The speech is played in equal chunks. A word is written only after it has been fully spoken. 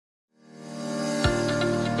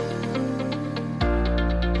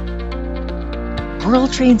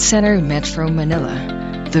World Trade Center Metro Manila,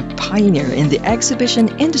 the pioneer in the exhibition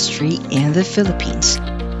industry in the Philippines,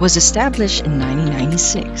 was established in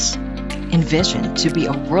 1996. Envisioned to be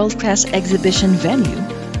a world-class exhibition venue,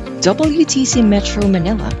 WTC Metro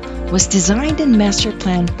Manila was designed and master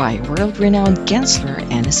planned by world-renowned Gensler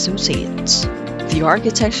and Associates, the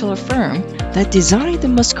architectural firm that designed the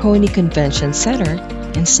Moscone Convention Center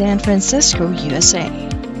in San Francisco, USA.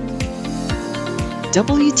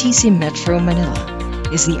 WTC Metro Manila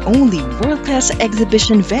is the only world-class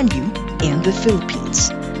exhibition venue in the Philippines,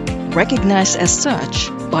 recognized as such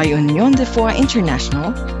by Unión de Foie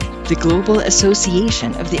International, the global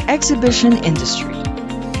association of the exhibition industry.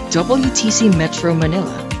 WTC Metro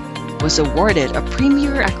Manila was awarded a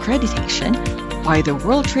premier accreditation by the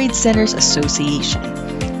World Trade Centers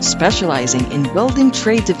Association, specializing in building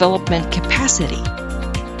trade development capacity,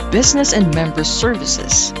 business and member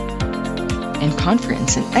services, and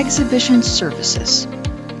conference and exhibition services.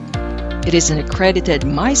 It is an accredited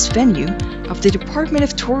MICE venue of the Department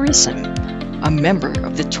of Tourism, a member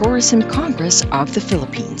of the Tourism Congress of the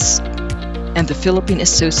Philippines, and the Philippine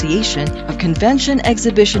Association of Convention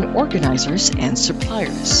Exhibition Organizers and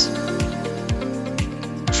Suppliers.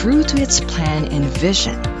 True to its plan and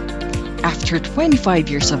vision, after 25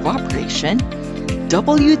 years of operation,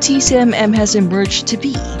 WTCMM has emerged to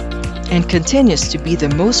be and continues to be the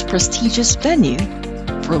most prestigious venue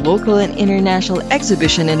for local and international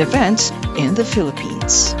exhibition and events in the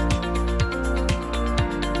Philippines.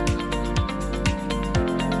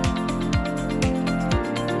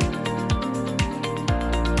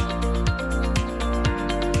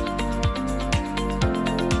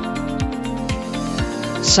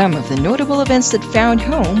 Some of the notable events that found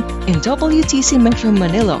home in WTC Metro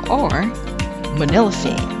Manila are Manila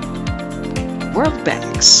Fame, World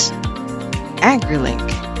Banks, AgriLink,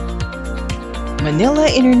 Manila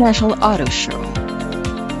International Auto Show,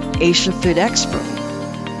 Asia Food Expo,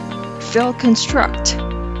 PhilConstruct,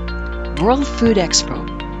 World Food Expo,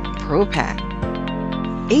 ProPac,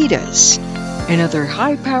 ADAS, and other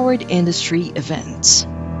high-powered industry events.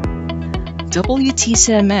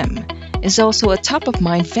 WTCMM is also a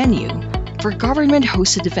top-of-mind venue for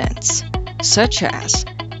government-hosted events, such as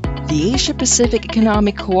the Asia-Pacific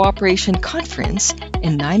Economic Cooperation Conference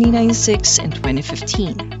in 1996 and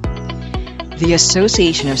 2015, the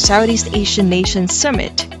Association of Southeast Asian Nations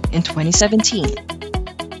Summit in 2017,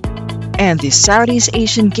 and the Southeast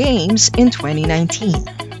Asian Games in 2019.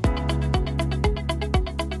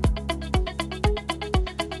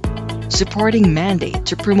 Supporting mandate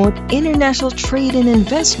to promote international trade and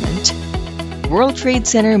investment, World Trade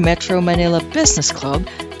Center Metro Manila Business Club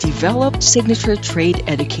developed signature trade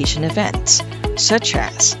education events, such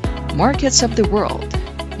as Markets of the World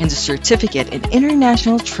and the Certificate in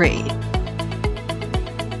International Trade.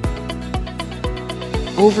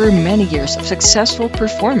 Over many years of successful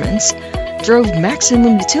performance drove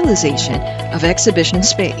maximum utilization of exhibition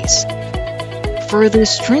space, further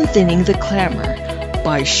strengthening the clamor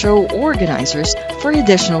by show organizers for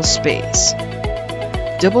additional space.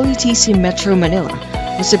 WTC Metro Manila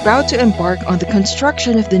was about to embark on the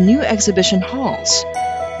construction of the new exhibition halls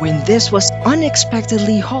when this was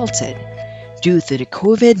unexpectedly halted due to the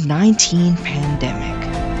COVID-19 pandemic.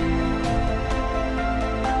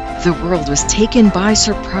 The world was taken by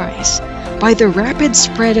surprise by the rapid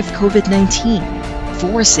spread of COVID-19,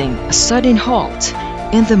 forcing a sudden halt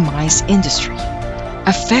in the MICE industry,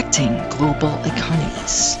 affecting global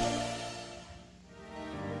economies.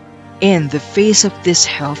 In the face of this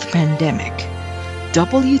health pandemic,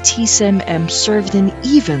 WTCMM served an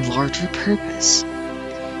even larger purpose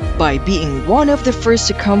by being one of the first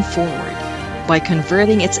to come forward by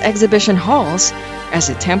converting its exhibition halls as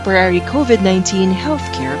a temporary COVID-19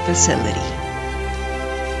 healthcare facility,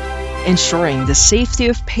 ensuring the safety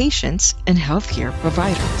of patients and healthcare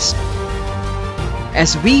providers.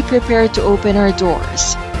 As we prepare to open our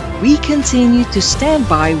doors, we continue to stand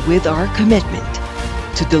by with our commitment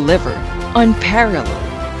to deliver unparalleled,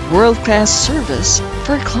 world-class service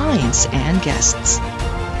for clients and guests.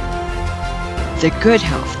 The good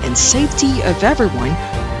health and safety of everyone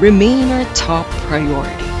remain our top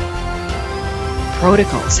priority.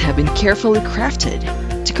 Protocols have been carefully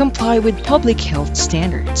crafted to comply with public health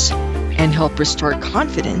standards and help restore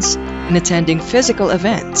confidence in attending physical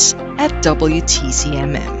events at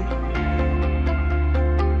WTCMM.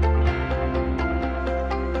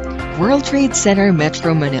 World Trade Center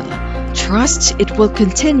Metro Manila trusts it will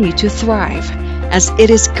continue to thrive as it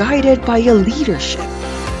is guided by a leadership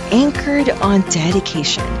anchored on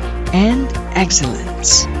dedication and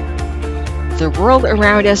excellence. The world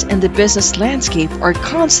around us and the business landscape are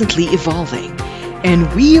constantly evolving,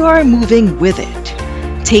 And we are moving with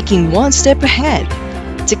it, taking one step ahead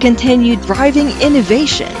to continue driving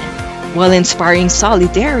innovation while inspiring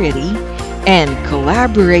solidarity and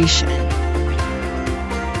collaboration.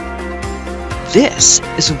 This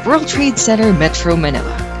is World Trade Center Metro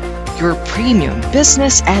Manila, your premium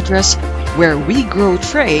business address where we grow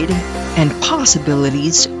trade and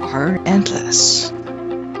possibilities are endless.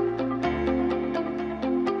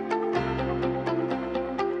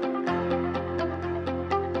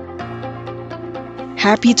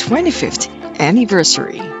 Happy 25th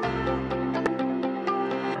anniversary!